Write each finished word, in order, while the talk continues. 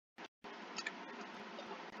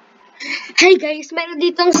Hey guys, meron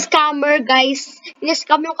ditong scammer guys.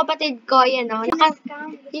 Siniscam yung kapatid ko, ayan o.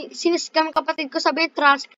 Siniscam yung kapatid ko, sabi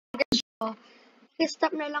trust ko.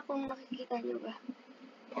 Stop na lang kung makikita nyo ba.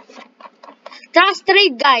 Trust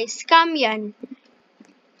trade guys, scam yan.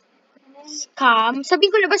 Scam? Sabihin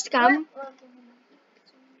ko na ba scam?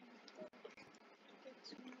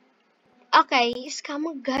 Okay, scam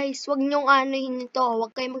guys. Huwag nyong anuhin ito.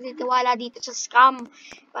 Huwag kayong magtitiwala dito sa scam.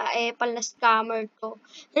 Pala scammer to.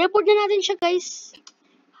 Report na natin siya guys.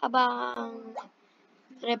 Habang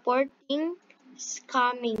reporting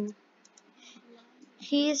scamming.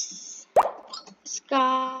 He's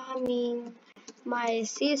scamming my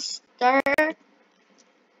sister.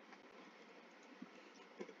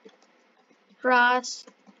 Trust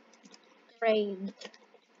trade.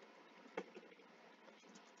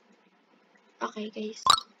 Okay guys.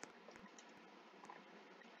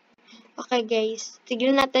 Okay guys.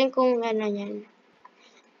 Tignan natin kung ano yan.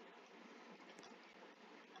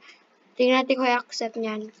 Tignan natin kung i-accept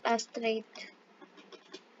niyan. Trust trade.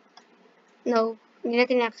 No. Hindi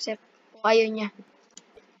natin i-accept. Kung ayaw niya.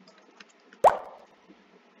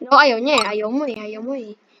 No, ayaw niya eh. Ayaw mo eh. Ayaw mo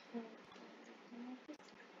eh.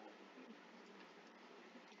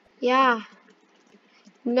 Yeah.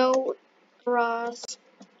 No trust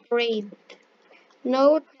trade.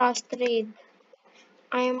 No trust trade.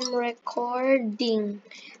 I'm recording.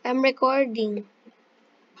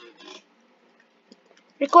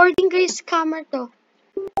 Recording guys, scammer to.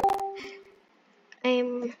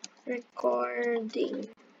 I'm recording.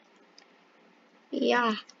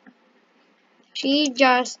 Yeah. She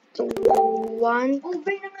just want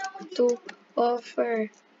to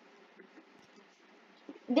offer.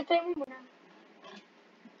 Declare mo muna.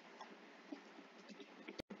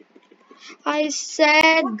 I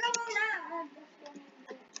said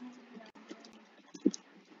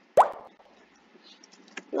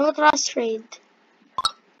no trust trade.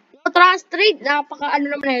 No trust trade. Napaka ano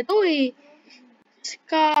naman na ito eh.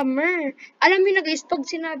 Scammer. Alam niyo na guys, pag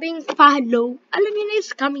sinabing follow, alam niyo na yung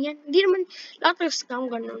scam yan. Hindi naman lahat ng scam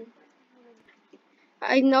ganun.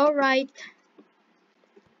 I know, right?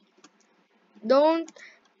 Don't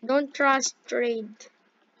trust trade.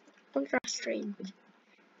 Don't trust trade.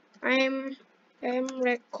 I'm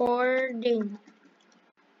recording.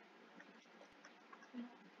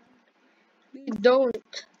 We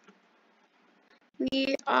don't.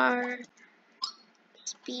 We are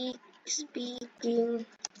speaking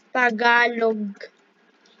Tagalog.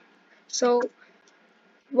 So,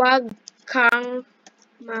 wag kang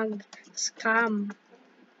mag-scam.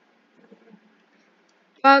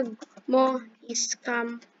 Wag mo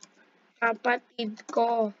i-scam kapatid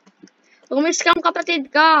ko. Wag mo i-scam kapatid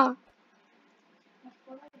ka.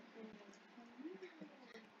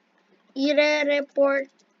 I-report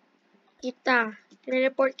kita.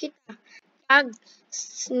 Pag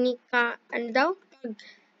ano daw? Pag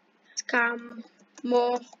scam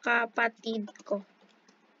mo kapatid ko.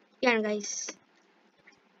 Yan guys.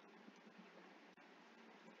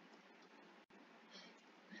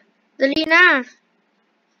 Dali na.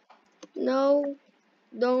 No,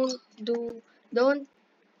 don't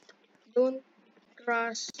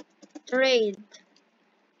trust trade.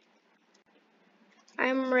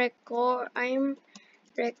 I'm recording.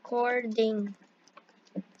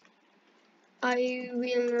 I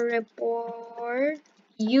will report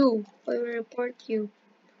you.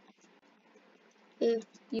 If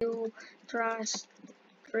you trust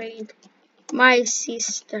trade my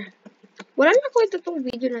sister. Wala na ko itong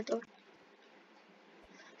video na to.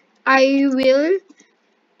 I will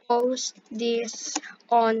post this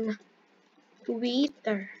on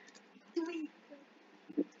Twitter.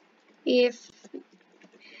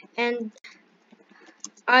 And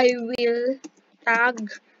I will tag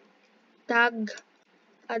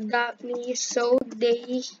me so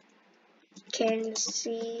they can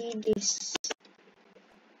see this.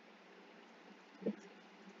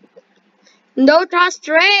 No trust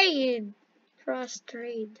trade.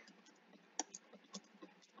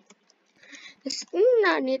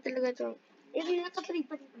 Nani talaga to. Hindi nakatrade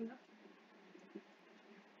pa dito.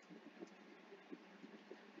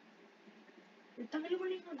 Tanggalin mo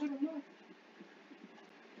lang yung gano'n mo.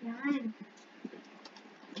 Yan.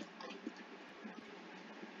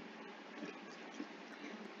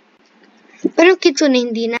 Pero Kitsune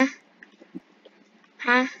hindi na.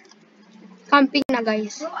 Ha? Camping na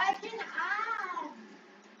guys. So I can add.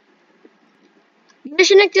 Hindi na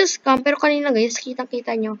siya nag-scam pero kanina guys,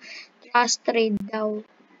 kita-kita nyo. Trust trade daw.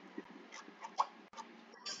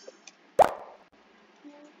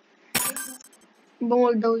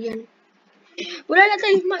 Bungol daw yan. Wala na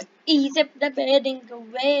tayong maisip na pwedeng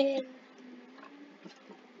gawin.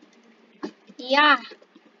 Yeah.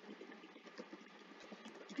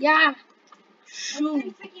 Yeah.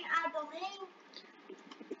 Shoot.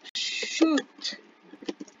 Shoot.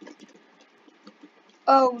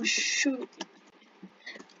 Oh, shoot.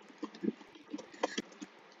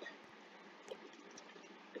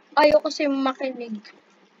 Ayoko kasi makinig.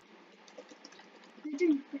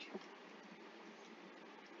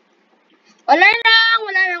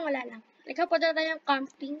 Wala lang. Nagkapunta tayong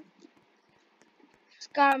camping.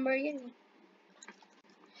 Scammer yan eh.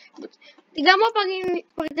 Tignan mo pag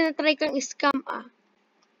tinatry kang scam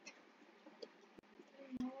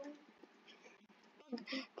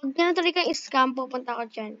Pag tinatry kang scam, pupunta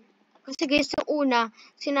ka dyan. Kasi guys, yung una,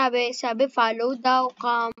 sabi follow daw,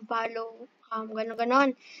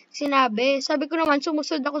 ganon. Sabi ko naman,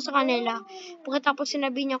 sumusunod ako sa kanila. Pagkatapos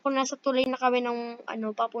sinabi niya kung nasa tulay na kami ng,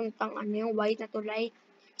 papuntang, yung white na tulay.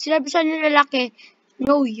 Sinabi sa ng lalaki,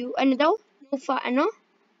 no, you, ano?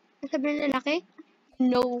 Sabi ng lalaki,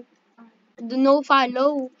 no, no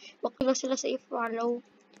follow. Wag lang sila sa i-follow.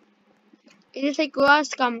 Inisay ko,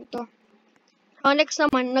 scam to. Next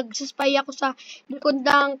naman, nagsaspy ako sa likod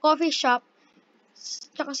ng coffee shop.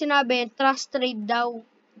 Tsaka sinabi, trust trade daw.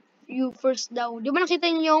 You first daw. Di ba nakita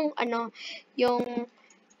niyo yung, yung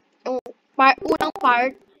unang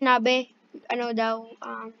part, sinabi,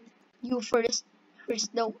 you first.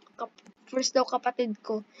 First daw kapatid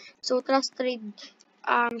ko. So, trust trade,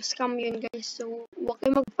 scam yun guys. So, huwag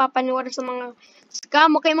kayo magpapaniwala sa mga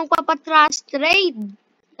scam. Huwag kayo magpapatrust trade.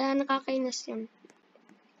 Nakakainas yun.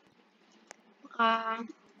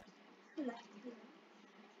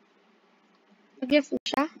 Mag-gift mo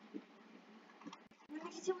siya?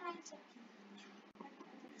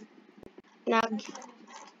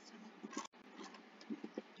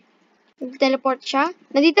 Nag-teleport siya?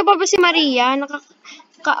 Nandito pa ba si Maria?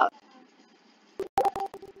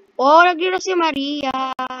 Nagdito si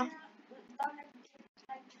Maria.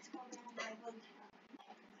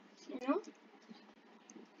 Ano?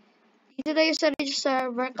 Dito tayo sa Rich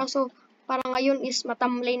server. Kaso, parang ngayon is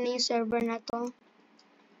matamlay na yung server na to.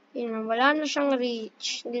 Yun, wala na siyang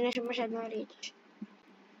reach. Hindi na siya masyadong reach.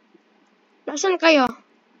 Nasaan kayo?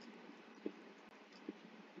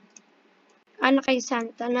 Kay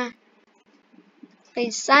Santa na.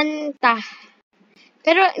 Kay Santa.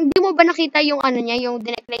 Pero, hindi mo ba nakita yung niya, yung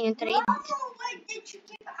dinecline yung trade? Oh, why did you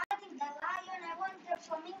keep adding the lion? I want the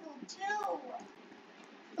flamingo too.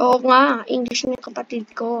 Oo nga, English ng kapatid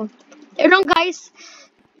ko. Pero guys,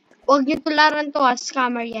 huwag niyo tularan to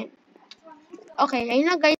scammer yan. Okay, ayun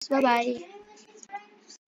na guys, bye-bye.